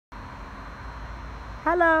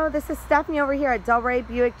Hello, this is Stephanie over here at Delray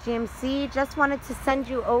Buick GMC. Just wanted to send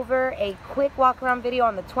you over a quick walk around video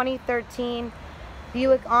on the 2013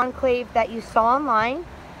 Buick Enclave that you saw online.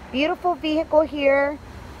 Beautiful vehicle here.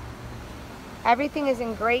 Everything is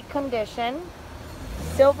in great condition.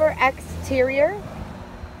 Silver exterior.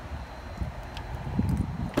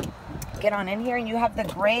 Get on in here and you have the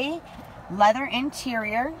gray leather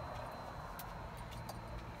interior.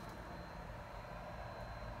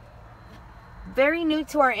 Very new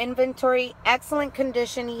to our inventory, excellent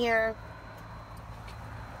condition here.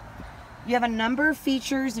 You have a number of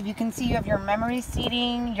features. If you can see, you have your memory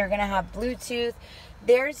seating, you're gonna have Bluetooth.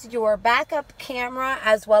 There's your backup camera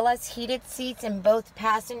as well as heated seats in both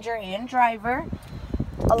passenger and driver,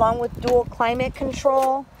 along with dual climate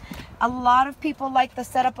control. A lot of people like the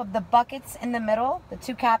setup of the buckets in the middle, the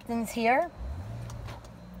two captains here.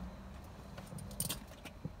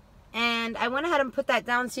 And I went ahead and put that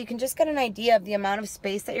down so you can just get an idea of the amount of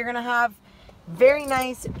space that you're going to have. Very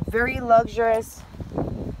nice, very luxurious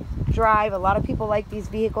drive. A lot of people like these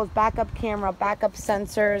vehicles. Backup camera, backup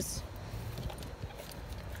sensors,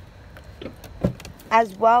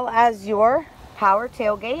 as well as your power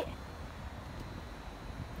tailgate.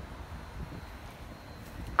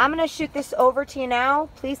 I'm going to shoot this over to you now.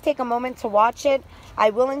 Please take a moment to watch it.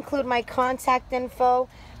 I will include my contact info.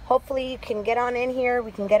 Hopefully you can get on in here.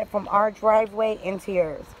 We can get it from our driveway into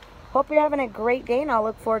yours. Hope you're having a great day, and I'll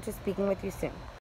look forward to speaking with you soon.